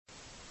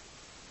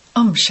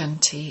Om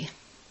Shanti.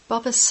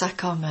 Baba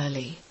Sakar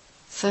Murli,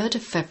 3rd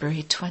of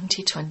February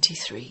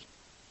 2023.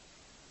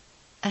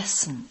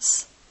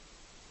 Essence.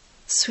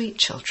 Sweet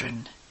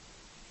children,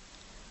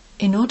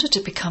 in order to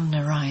become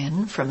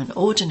Narayan from an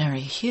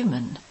ordinary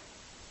human,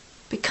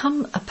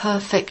 become a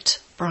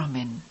perfect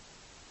Brahmin.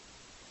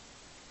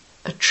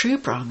 A true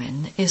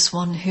Brahmin is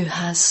one who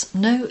has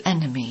no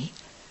enemy,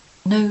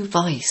 no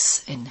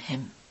vice in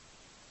him.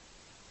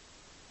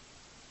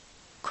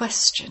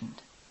 Question.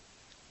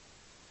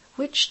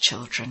 Which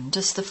children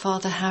does the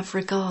Father have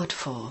regard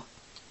for?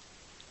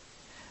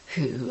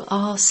 Who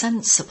are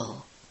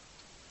sensible?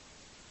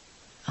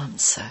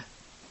 Answer.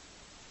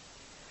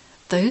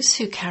 Those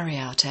who carry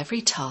out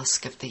every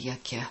task of the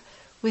yajna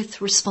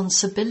with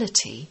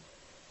responsibility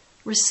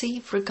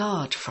receive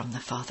regard from the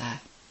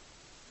Father.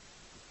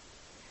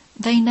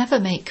 They never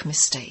make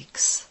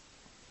mistakes.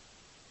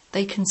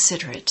 They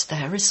consider it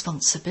their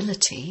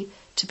responsibility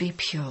to be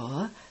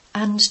pure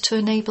and to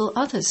enable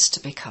others to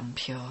become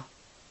pure.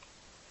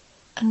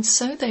 And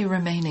so they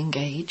remain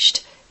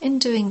engaged in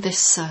doing this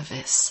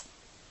service.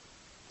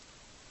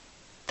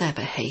 Their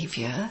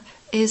behaviour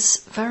is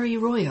very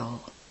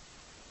royal.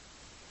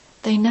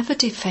 They never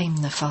defame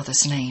the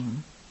Father's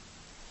name.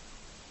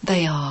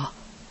 They are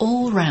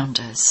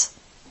all-rounders.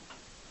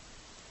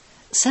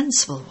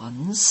 Sensible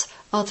ones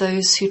are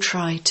those who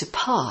try to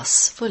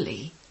pass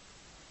fully.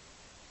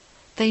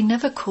 They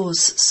never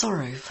cause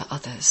sorrow for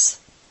others.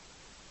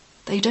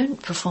 They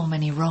don't perform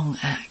any wrong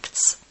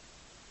acts.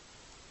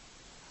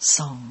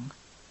 Song.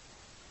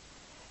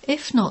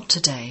 If not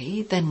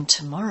today, then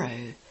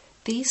tomorrow,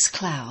 these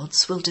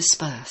clouds will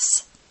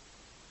disperse.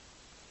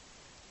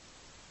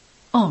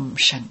 Om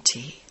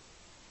Shanti.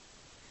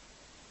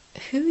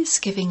 Who is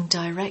giving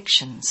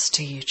directions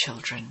to you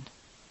children?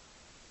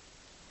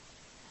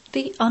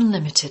 The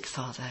unlimited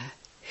Father,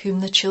 whom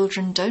the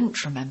children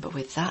don't remember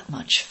with that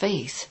much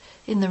faith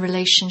in the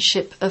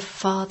relationship of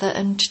father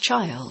and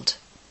child.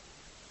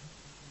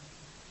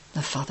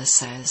 The Father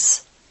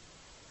says,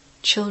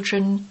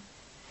 Children,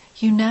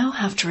 you now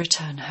have to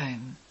return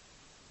home.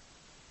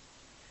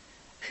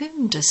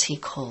 Whom does he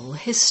call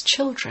his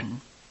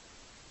children?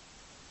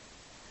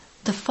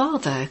 The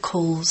Father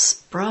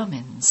calls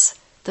Brahmins,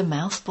 the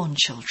mouth-born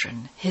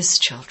children, his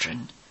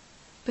children,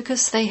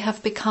 because they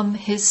have become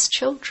his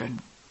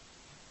children.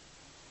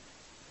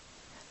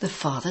 The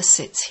Father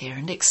sits here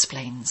and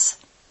explains.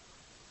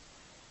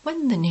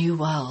 When the new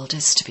world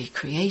is to be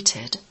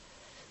created,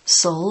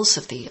 souls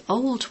of the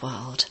old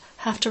world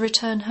have to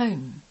return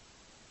home.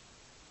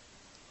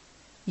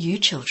 You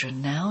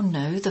children now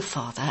know the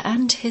Father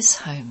and his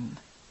home.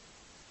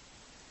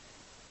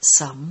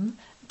 Some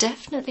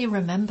definitely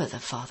remember the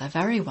Father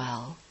very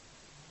well.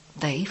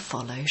 They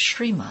follow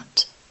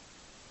Srimat.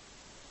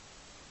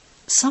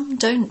 Some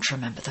don't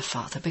remember the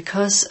Father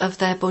because of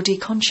their body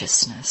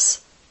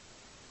consciousness.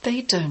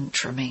 They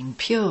don't remain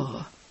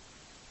pure.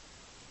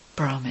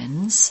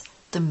 Brahmins,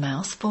 the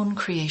mouth-born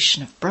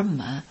creation of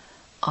Brahma,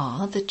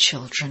 are the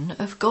children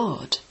of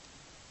God.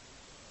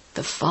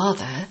 The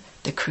Father,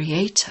 the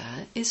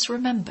Creator, is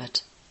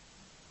remembered.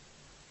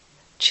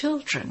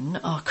 Children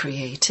are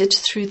created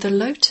through the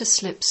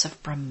lotus lips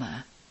of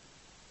Brahma.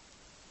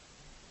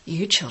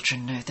 You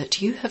children know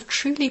that you have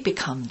truly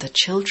become the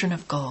children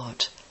of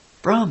God,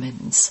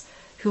 Brahmins,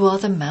 who are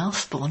the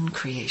mouth-born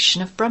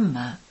creation of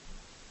Brahma.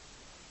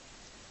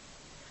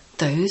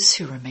 Those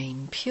who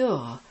remain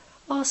pure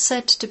are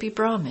said to be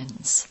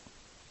Brahmins.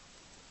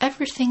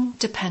 Everything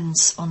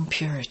depends on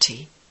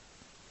purity.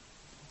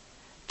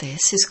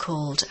 This is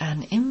called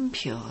an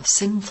impure,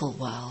 sinful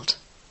world.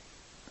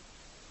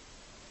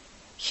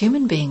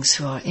 Human beings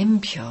who are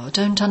impure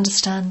don't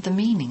understand the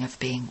meaning of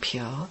being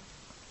pure.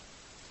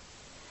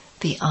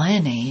 The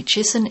Iron Age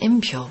is an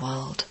impure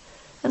world,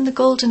 and the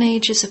Golden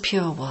Age is a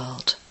pure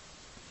world.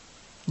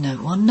 No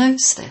one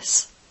knows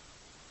this.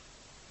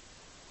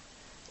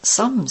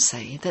 Some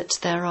say that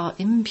there are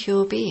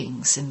impure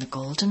beings in the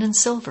Golden and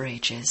Silver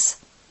Ages.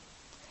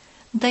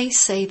 They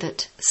say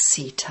that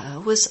Sita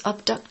was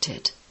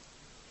abducted.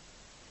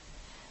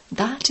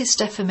 That is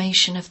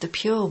defamation of the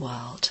pure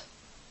world.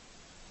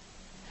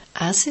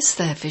 As is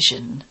their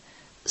vision,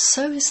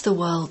 so is the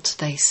world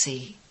they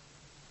see.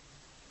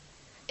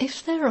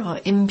 If there are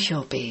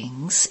impure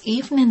beings,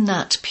 even in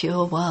that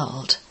pure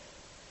world,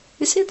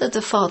 is it that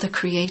the Father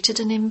created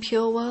an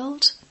impure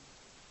world?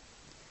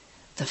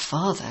 The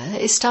Father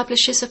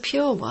establishes a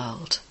pure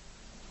world.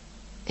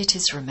 It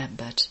is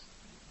remembered.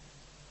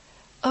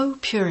 O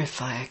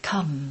Purifier,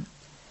 come.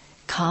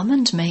 Come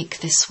and make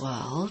this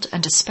world,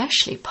 and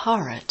especially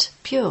Bharat,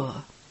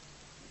 pure.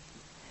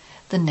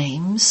 The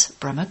names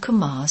Brahma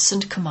Kumars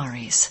and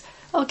Kumaris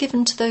are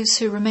given to those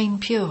who remain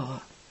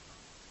pure.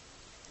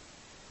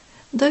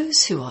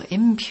 Those who are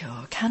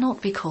impure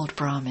cannot be called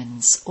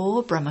Brahmins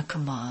or Brahma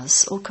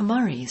Kumars or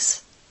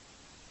Kumaris.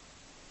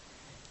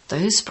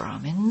 Those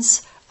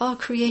Brahmins are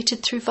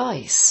created through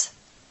vice,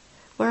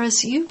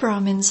 whereas you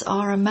Brahmins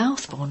are a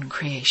mouth-born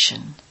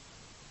creation.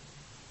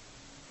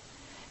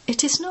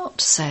 It is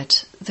not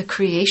said the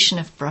creation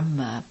of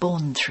Brahma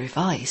born through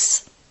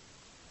vice.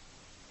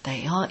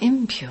 They are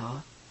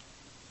impure.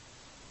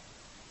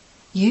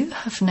 You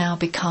have now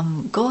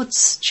become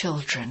God's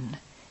children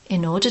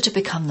in order to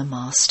become the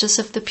masters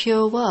of the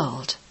pure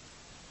world.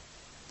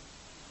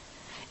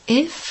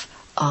 If,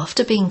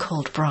 after being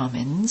called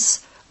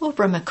Brahmins or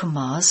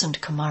Brahmakumars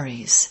and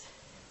Kumaris,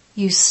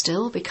 you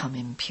still become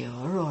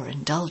impure or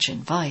indulge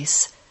in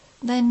vice,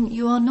 then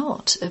you are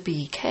not a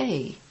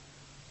BK.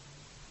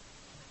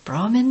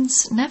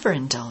 Brahmins never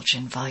indulge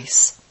in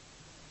vice.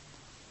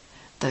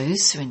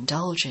 Those who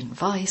indulge in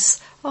vice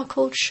are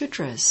called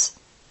Shudras.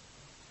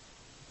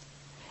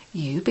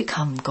 You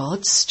become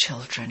God's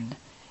children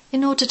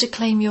in order to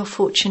claim your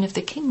fortune of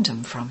the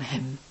kingdom from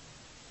Him.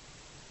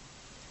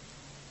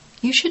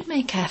 You should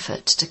make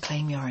effort to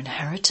claim your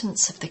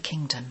inheritance of the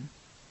kingdom.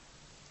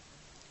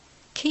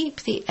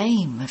 Keep the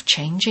aim of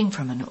changing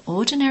from an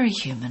ordinary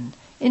human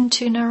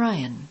into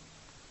Narayan.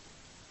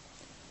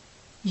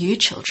 You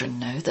children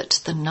know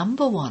that the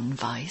number one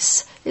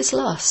vice is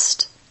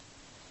lust.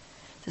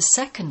 The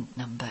second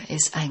number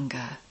is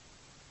anger.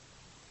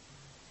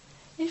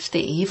 If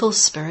the evil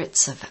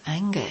spirits of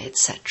anger,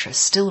 etc.,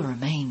 still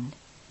remain,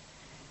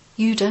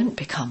 you don't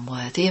become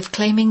worthy of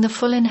claiming the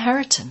full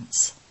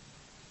inheritance.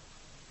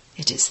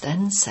 It is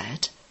then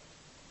said,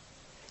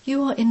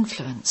 you are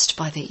influenced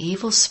by the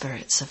evil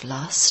spirits of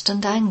lust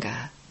and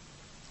anger.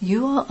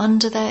 You are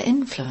under their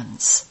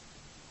influence.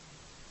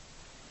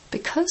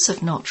 Because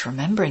of not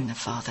remembering the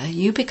Father,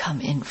 you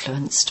become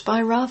influenced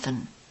by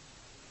Ravan.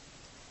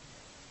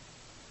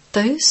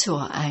 Those who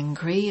are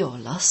angry or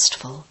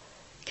lustful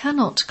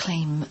cannot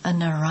claim a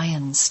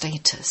Narayan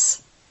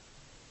status.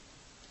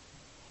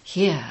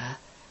 Here,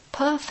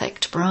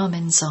 perfect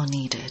Brahmins are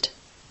needed.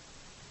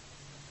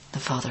 The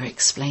Father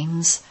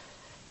explains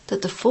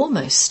that the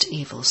foremost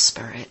evil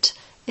spirit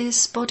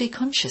is body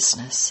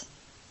consciousness.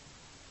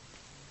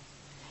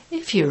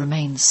 If you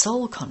remain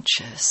soul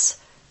conscious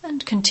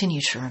and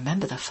continue to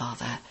remember the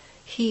Father,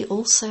 He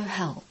also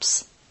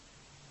helps.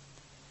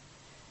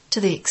 To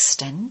the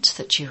extent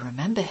that you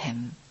remember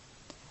Him,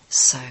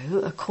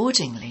 so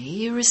accordingly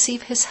you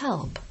receive His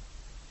help.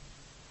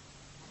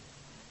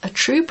 A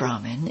true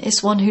Brahmin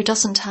is one who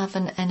doesn't have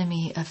an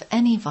enemy of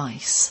any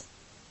vice.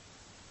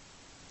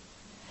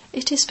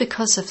 It is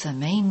because of the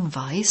main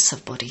vice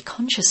of body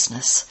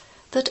consciousness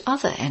that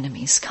other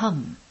enemies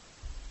come.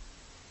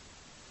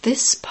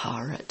 This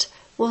Bharat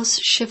was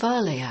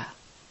Shivalaya,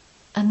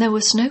 and there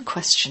was no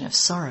question of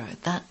sorrow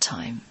at that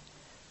time,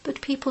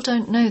 but people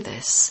don't know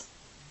this.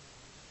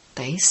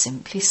 They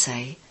simply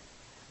say,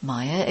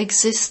 Maya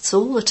exists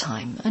all the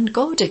time and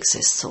God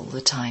exists all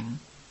the time.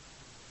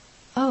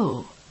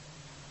 Oh,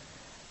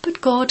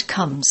 but God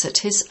comes at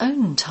His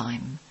own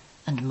time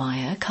and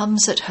Maya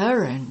comes at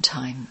her own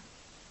time.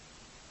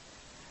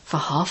 For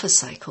half a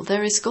cycle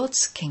there is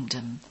God's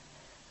kingdom,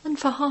 and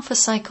for half a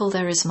cycle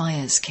there is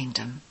Maya's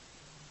kingdom.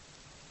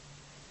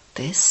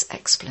 This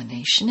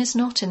explanation is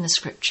not in the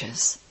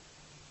scriptures.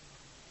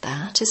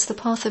 That is the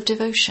path of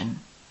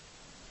devotion.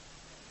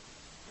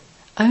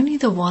 Only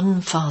the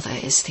one Father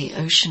is the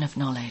ocean of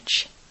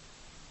knowledge.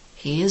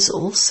 He is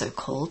also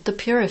called the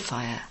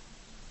purifier.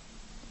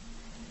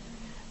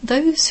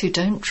 Those who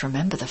don't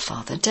remember the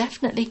Father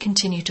definitely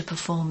continue to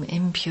perform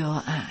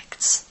impure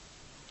acts.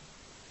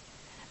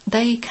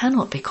 They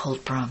cannot be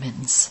called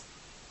Brahmins.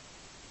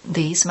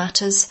 These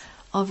matters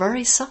are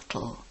very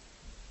subtle.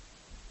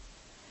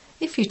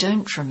 If you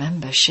don't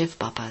remember Shiv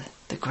Baba,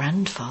 the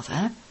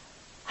grandfather,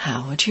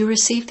 how would you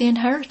receive the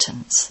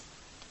inheritance?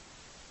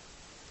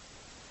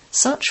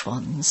 Such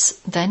ones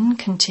then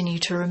continue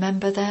to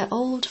remember their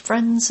old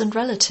friends and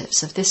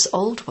relatives of this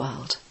old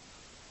world.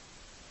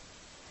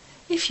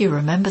 If you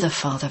remember the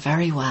Father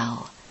very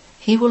well,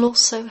 He will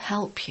also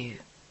help you.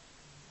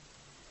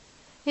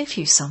 If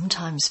you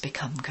sometimes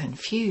become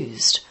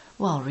confused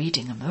while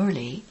reading a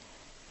Murli,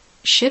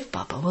 Shiv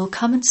Baba will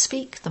come and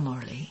speak the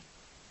Murli.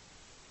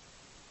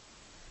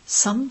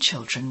 Some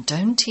children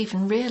don't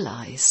even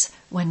realize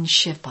when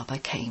Shiv Baba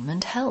came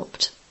and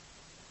helped.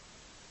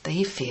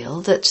 They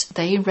feel that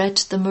they read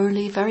the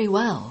Murli very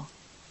well.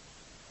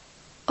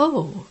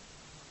 Oh,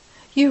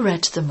 you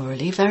read the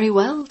Murli very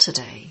well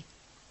today.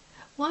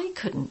 Why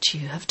couldn't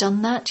you have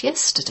done that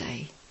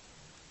yesterday?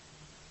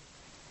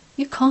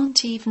 You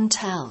can't even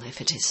tell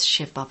if it is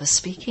Shiv Baba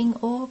speaking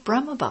or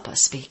Brahma Baba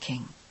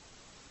speaking.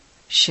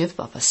 Shiv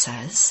Baba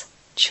says,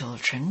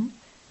 children,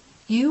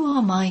 you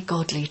are my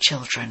godly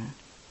children.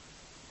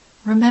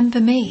 Remember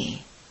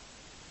me.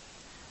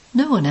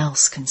 No one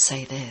else can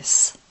say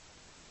this.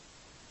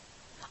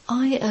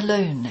 I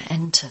alone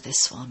enter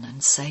this one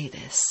and say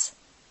this.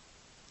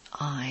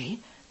 I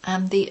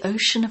am the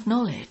ocean of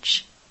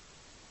knowledge.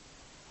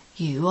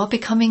 You are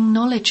becoming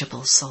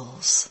knowledgeable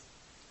souls.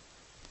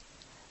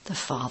 The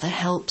Father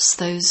helps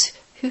those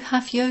who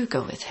have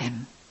yoga with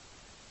Him.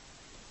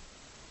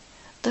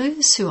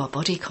 Those who are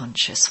body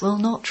conscious will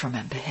not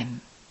remember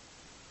Him.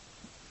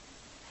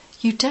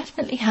 You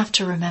definitely have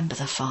to remember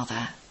the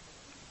Father.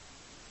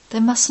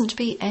 There mustn't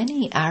be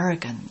any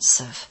arrogance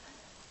of,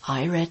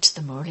 I read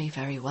the Murli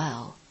very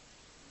well.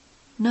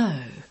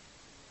 No.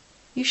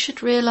 you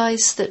should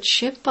realize that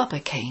Shiv Baba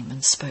came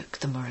and spoke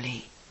the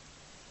Murli.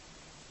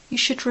 You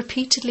should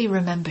repeatedly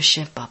remember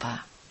Shiv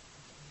Baba.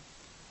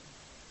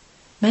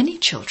 Many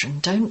children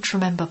don't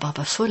remember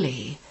Baba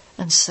fully,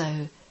 and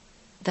so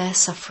their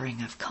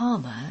suffering of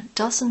karma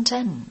doesn't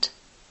end.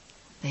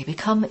 They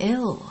become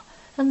ill,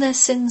 and their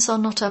sins are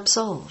not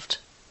absolved.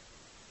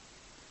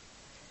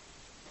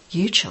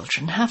 You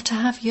children have to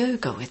have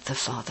yoga with the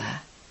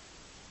Father.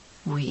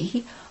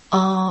 We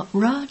are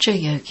Raja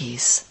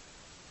Yogis.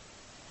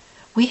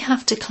 We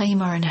have to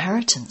claim our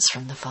inheritance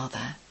from the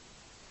Father.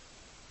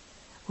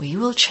 We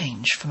will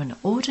change from an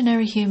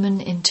ordinary human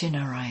into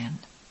Narayan.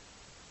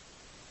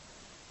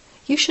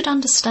 You should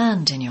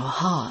understand in your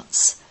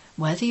hearts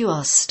whether you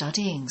are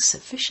studying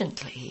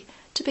sufficiently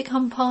to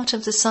become part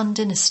of the Sun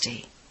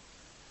dynasty.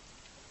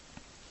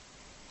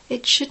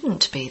 It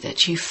shouldn't be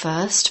that you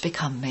first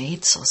become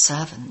maids or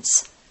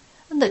servants,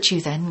 and that you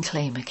then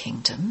claim a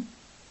kingdom.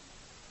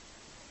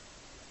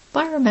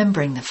 By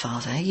remembering the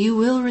Father, you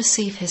will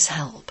receive his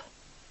help.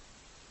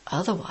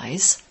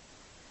 Otherwise,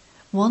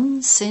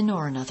 one sin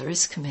or another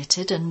is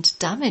committed and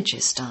damage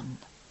is done.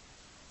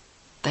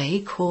 They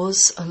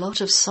cause a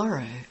lot of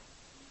sorrow.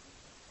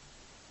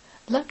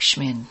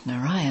 Lakshmi and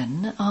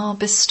Narayan are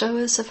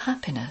bestowers of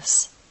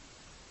happiness.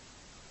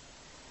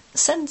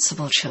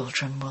 Sensible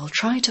children will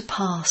try to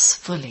pass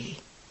fully.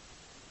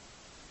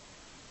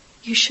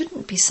 You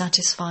shouldn't be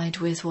satisfied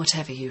with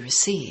whatever you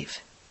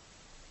receive.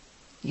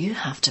 You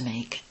have to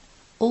make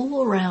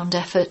all-round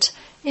effort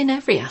in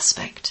every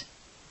aspect.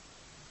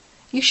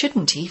 You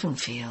shouldn't even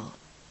feel,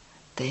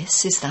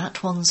 this is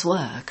that one's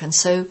work, and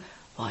so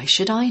why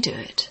should I do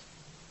it?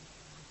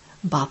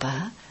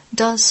 Baba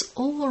does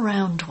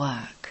all-round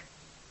work.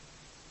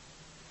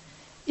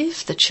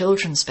 If the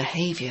children's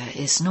behaviour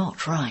is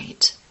not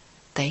right,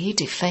 they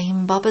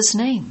defame Baba's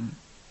name.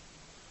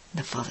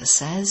 The Father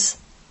says,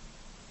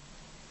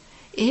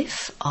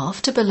 if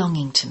after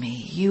belonging to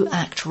me you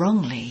act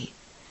wrongly,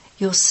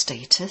 your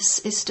status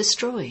is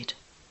destroyed.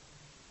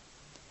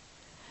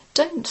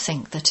 Don't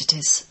think that it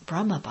is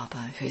Brahma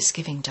Baba who is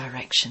giving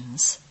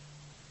directions.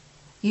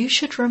 You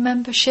should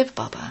remember Shiv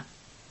Baba.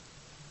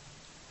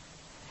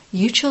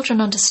 You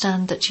children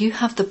understand that you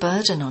have the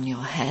burden on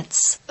your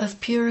heads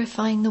of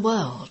purifying the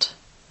world.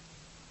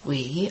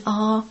 We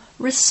are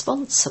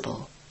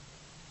responsible.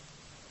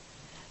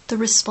 The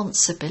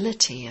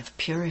responsibility of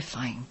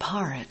purifying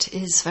Bharat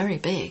is very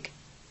big.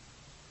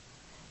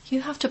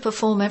 You have to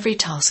perform every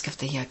task of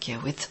the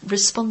yajna with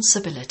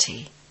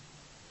responsibility.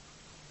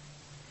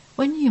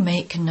 When you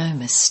make no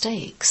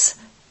mistakes,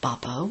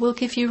 Baba will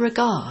give you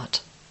regard.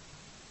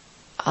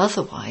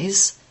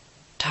 Otherwise,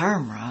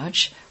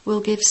 Dharamraj will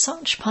give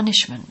such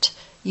punishment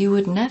you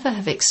would never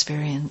have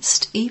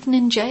experienced even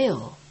in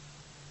jail.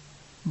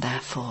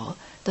 Therefore,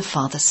 the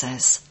Father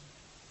says,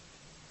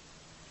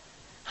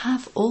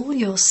 have all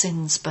your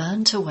sins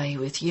burnt away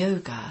with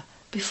yoga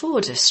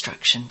before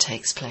destruction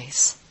takes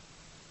place.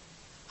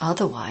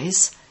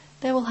 Otherwise,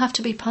 there will have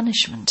to be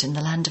punishment in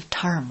the land of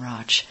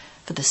Dharamraj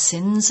for the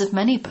sins of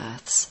many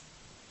births.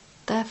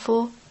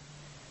 Therefore,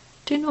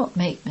 do not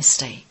make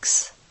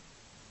mistakes.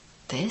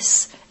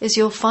 This is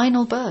your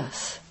final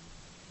birth.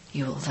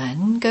 You will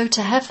then go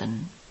to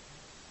heaven.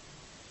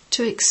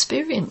 To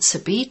experience a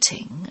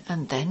beating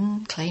and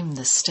then claim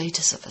the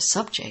status of a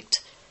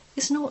subject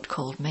is not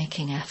called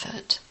making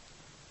effort.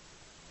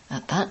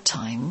 At that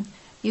time,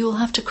 you will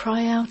have to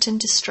cry out in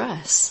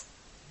distress.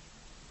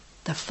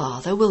 The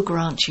Father will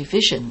grant you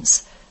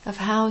visions of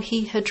how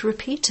he had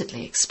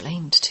repeatedly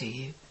explained to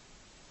you.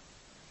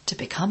 To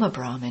become a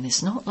Brahmin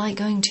is not like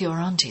going to your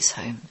auntie's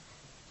home.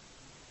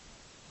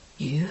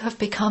 You have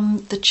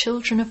become the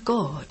children of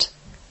God,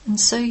 and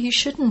so you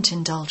shouldn't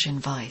indulge in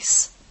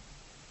vice.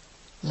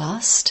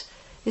 Lust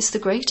is the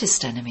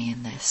greatest enemy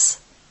in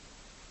this.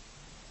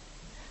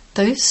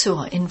 Those who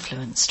are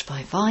influenced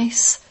by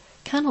vice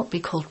cannot be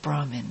called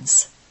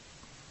Brahmins.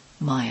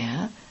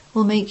 Maya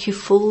will make you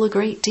fall a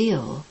great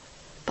deal,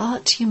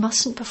 but you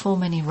mustn't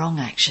perform any wrong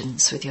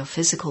actions with your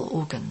physical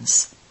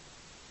organs.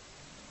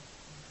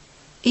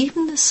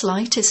 Even the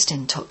slightest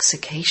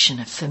intoxication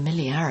of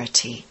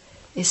familiarity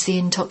is the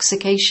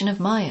intoxication of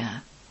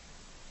Maya.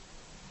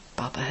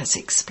 Baba has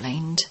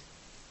explained.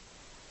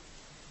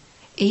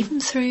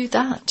 Even through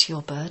that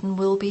your burden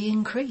will be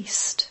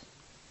increased.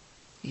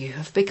 You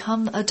have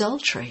become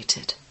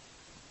adulterated.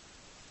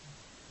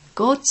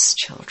 God's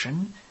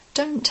children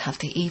don't have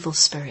the evil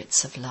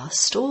spirits of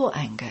lust or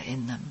anger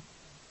in them.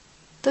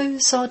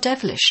 Those are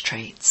devilish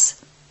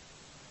traits.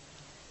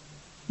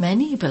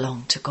 Many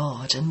belong to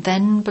God and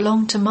then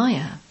belong to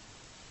Maya.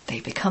 They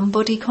become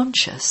body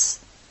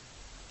conscious.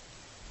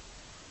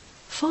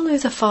 Follow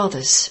the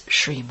Father's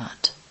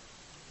Srimad.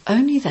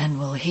 Only then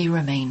will he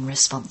remain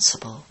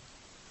responsible.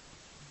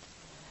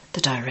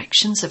 The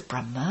directions of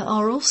Brahma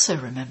are also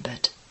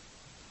remembered.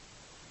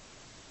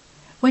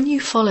 When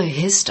you follow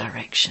his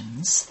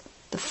directions,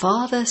 the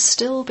Father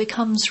still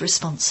becomes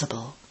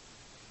responsible.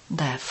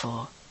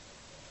 Therefore,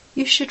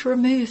 you should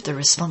remove the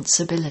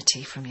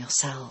responsibility from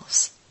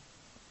yourselves.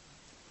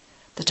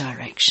 The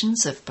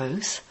directions of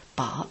both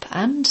Bap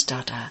and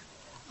Dada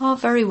are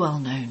very well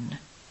known.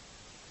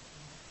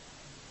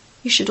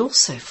 You should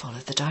also follow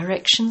the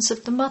directions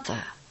of the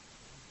mother,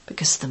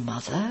 because the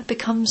mother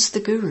becomes the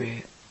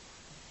guru.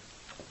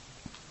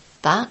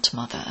 That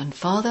mother and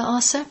father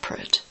are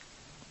separate.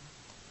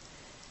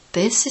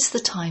 This is the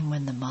time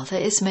when the mother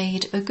is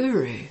made a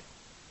guru.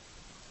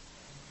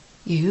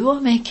 You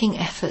are making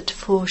effort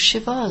for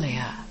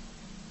Shivalaya.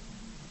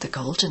 The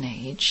golden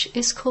age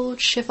is called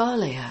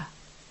Shivalaya.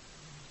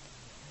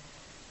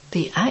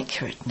 The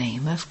accurate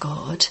name of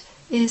God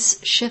is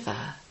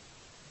Shiva.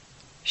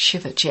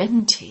 Shiva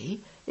Jayanti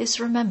is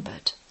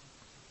remembered.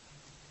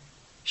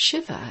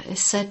 Shiva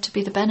is said to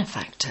be the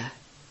benefactor.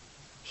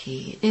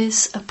 He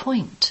is a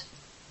point.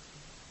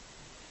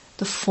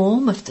 The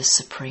form of the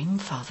Supreme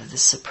Father, the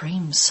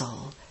Supreme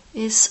Soul,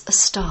 is a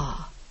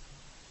star.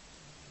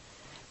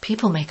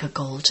 People make a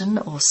golden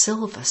or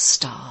silver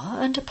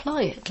star and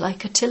apply it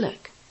like a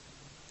tilak.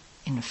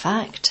 In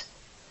fact,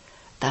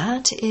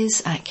 that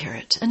is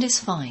accurate and is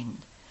fine,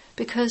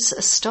 because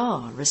a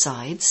star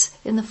resides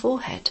in the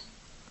forehead.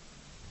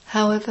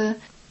 However,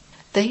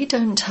 they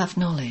don't have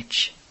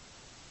knowledge.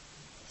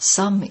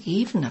 Some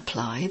even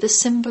apply the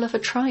symbol of a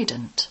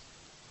trident.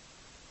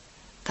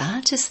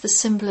 That is the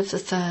symbol of the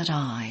third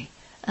eye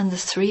and the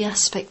three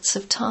aspects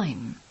of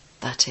time.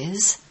 That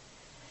is,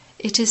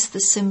 it is the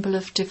symbol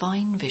of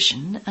divine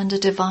vision and a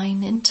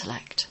divine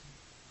intellect.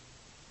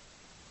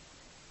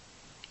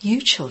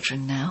 You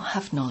children now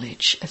have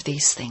knowledge of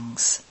these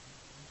things.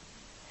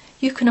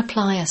 You can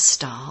apply a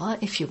star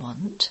if you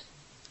want.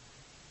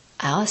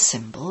 Our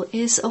symbol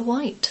is a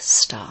white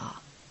star.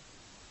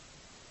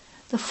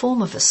 The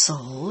form of a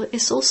soul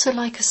is also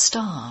like a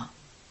star.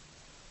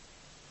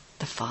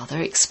 The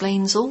Father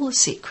explains all the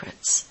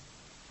secrets.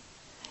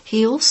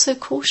 He also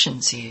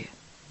cautions you.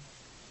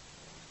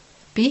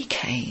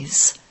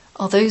 BKs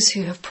are those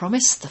who have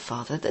promised the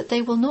Father that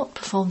they will not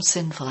perform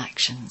sinful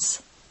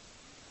actions.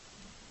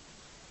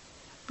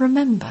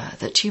 Remember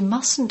that you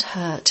mustn't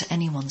hurt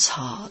anyone's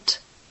heart.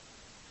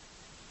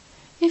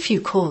 If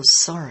you cause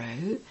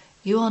sorrow,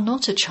 you are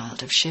not a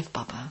child of Shiv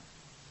Baba.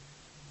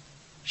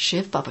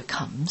 Shiv Baba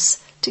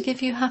comes to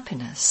give you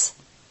happiness.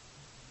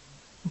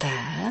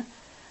 There,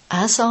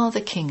 as are the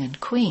king and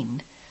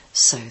queen,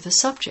 so the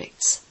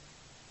subjects.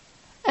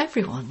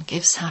 Everyone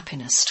gives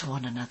happiness to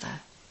one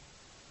another.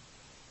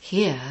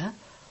 Here,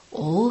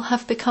 all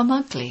have become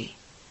ugly.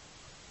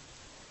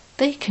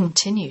 They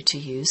continue to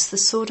use the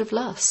sword of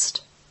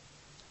lust.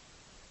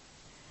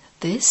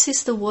 This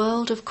is the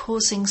world of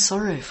causing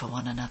sorrow for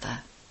one another.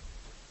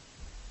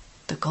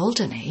 The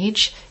golden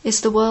age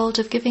is the world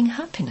of giving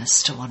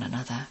happiness to one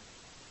another.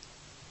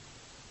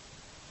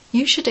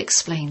 You should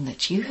explain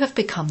that you have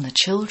become the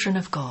children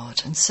of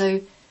God, and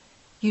so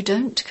you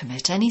don't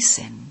commit any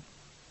sin.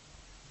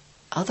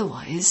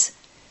 Otherwise,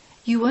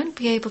 you won't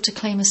be able to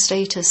claim a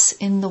status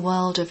in the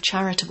world of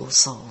charitable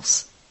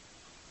souls.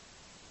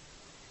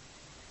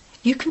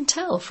 You can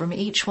tell from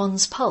each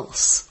one's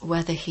pulse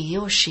whether he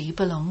or she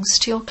belongs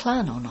to your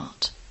clan or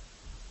not.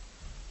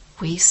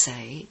 We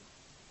say,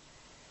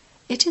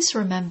 it is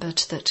remembered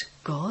that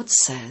God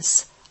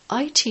says,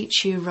 I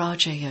teach you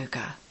Raja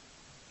Yoga.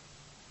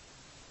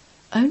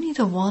 Only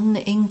the one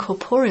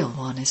incorporeal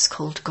one is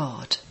called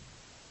God.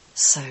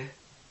 So,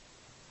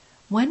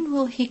 when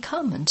will he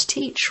come and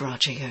teach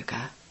Raja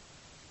Yoga?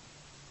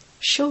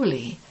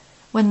 Surely,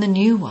 when the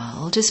new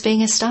world is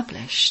being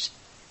established.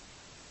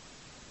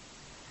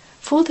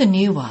 For the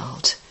new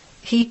world,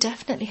 he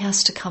definitely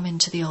has to come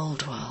into the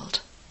old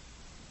world.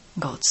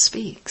 God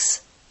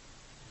speaks,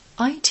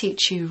 I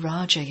teach you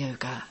Raja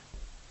Yoga.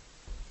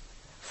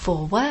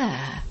 For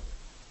where?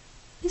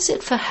 Is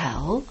it for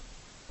hell?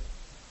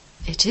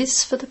 It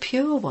is for the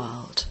pure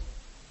world.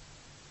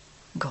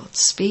 God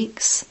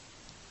speaks,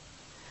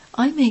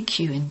 I make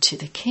you into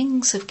the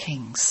kings of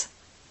kings.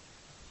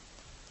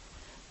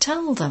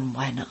 Tell them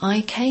when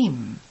I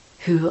came,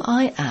 who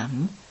I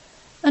am,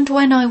 and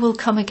when I will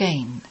come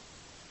again.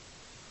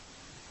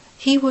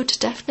 He would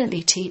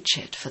definitely teach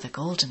it for the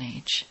golden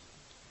age.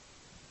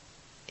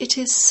 It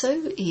is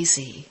so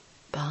easy,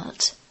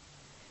 but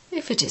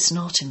if it is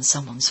not in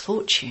someone's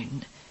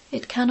fortune,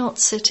 it cannot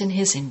sit in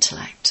his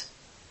intellect.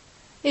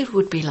 It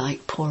would be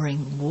like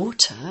pouring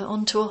water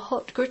onto a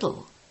hot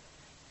griddle,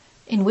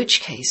 in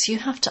which case you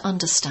have to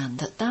understand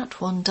that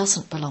that one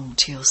doesn't belong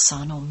to your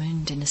sun or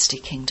moon dynasty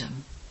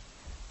kingdom,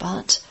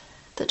 but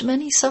that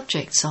many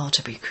subjects are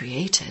to be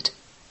created.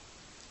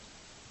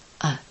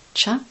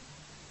 Acha.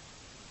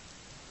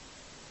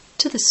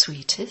 To the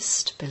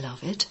sweetest,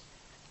 beloved,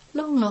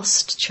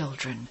 long-lost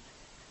children,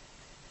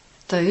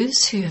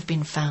 those who have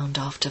been found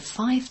after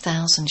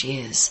 5,000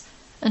 years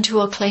and who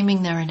are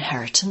claiming their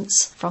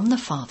inheritance from the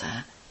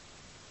Father,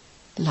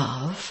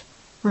 love,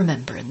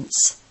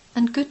 remembrance,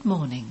 and good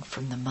morning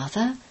from the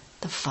Mother,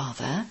 the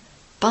Father,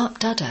 Bap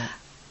Dada.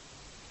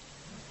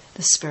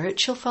 The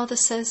spiritual father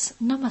says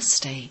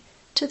Namaste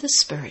to the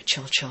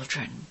spiritual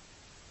children.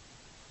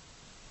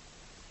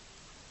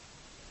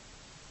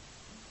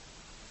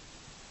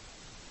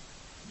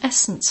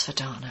 Essence for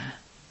Dana.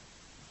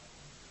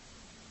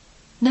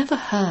 Never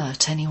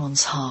hurt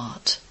anyone's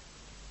heart.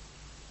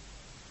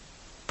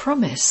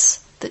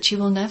 Promise that you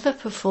will never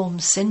perform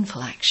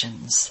sinful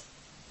actions,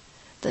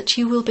 that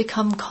you will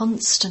become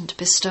constant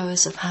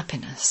bestowers of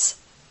happiness.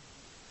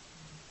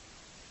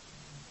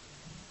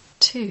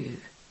 2.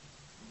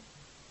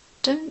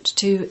 Don't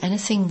do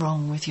anything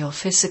wrong with your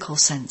physical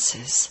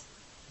senses.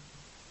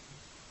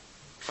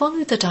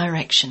 Follow the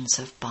directions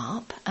of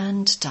Bap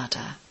and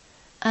Dada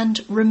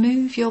and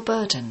remove your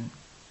burden.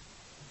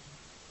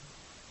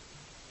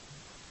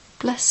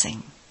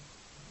 Blessing.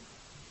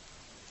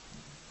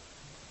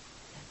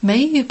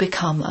 May you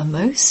become a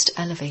most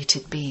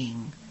elevated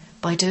being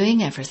by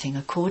doing everything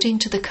according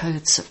to the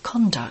codes of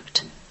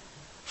conduct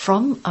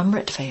from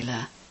Amrit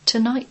Vela to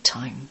night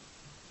time.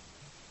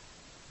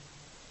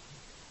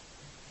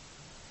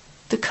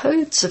 The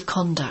codes of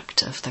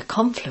conduct of the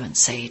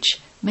confluence age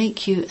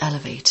make you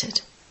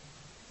elevated.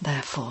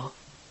 Therefore,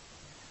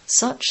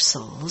 such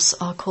souls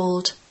are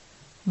called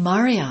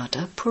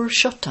Maryada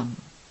Purushottam.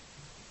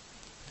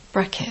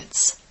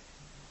 Brackets,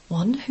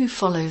 one who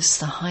follows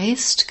the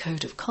highest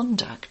code of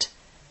conduct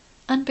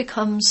and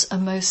becomes a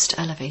most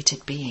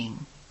elevated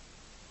being.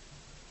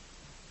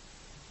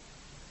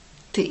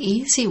 The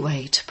easy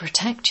way to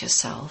protect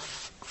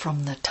yourself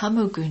from the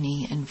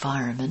tamoguni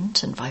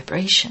environment and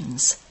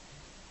vibrations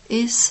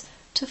is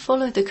to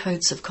follow the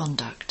codes of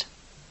conduct.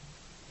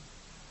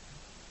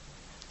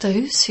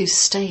 Those who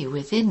stay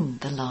within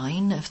the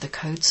line of the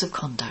codes of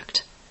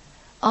conduct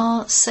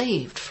are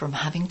saved from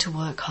having to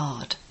work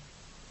hard.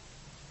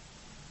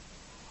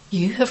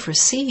 You have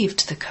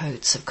received the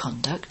codes of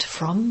conduct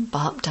from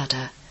Bap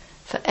Dada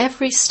for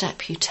every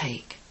step you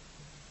take,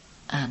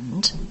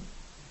 and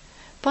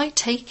by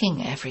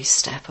taking every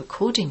step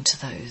according to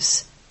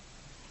those,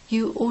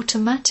 you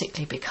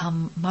automatically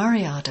become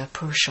Maryada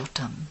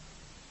Purushottam.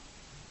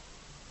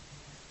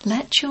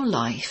 Let your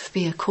life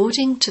be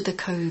according to the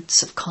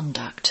codes of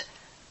conduct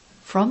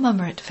from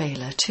Amrit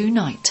Vela to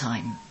night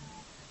time,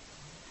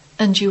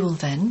 and you will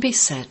then be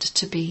said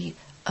to be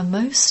a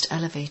most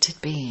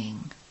elevated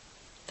being,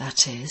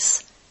 that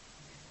is,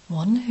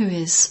 one who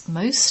is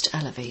most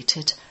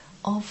elevated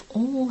of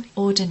all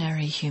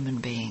ordinary human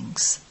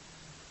beings.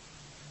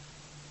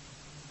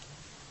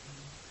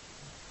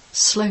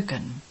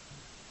 Slogan.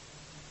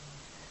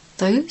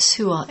 Those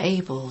who are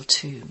able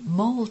to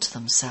mould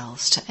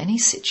themselves to any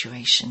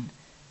situation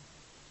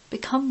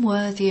become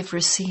worthy of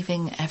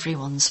receiving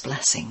everyone's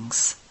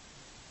blessings.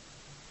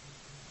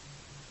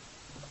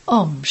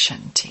 Om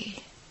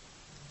Shanti.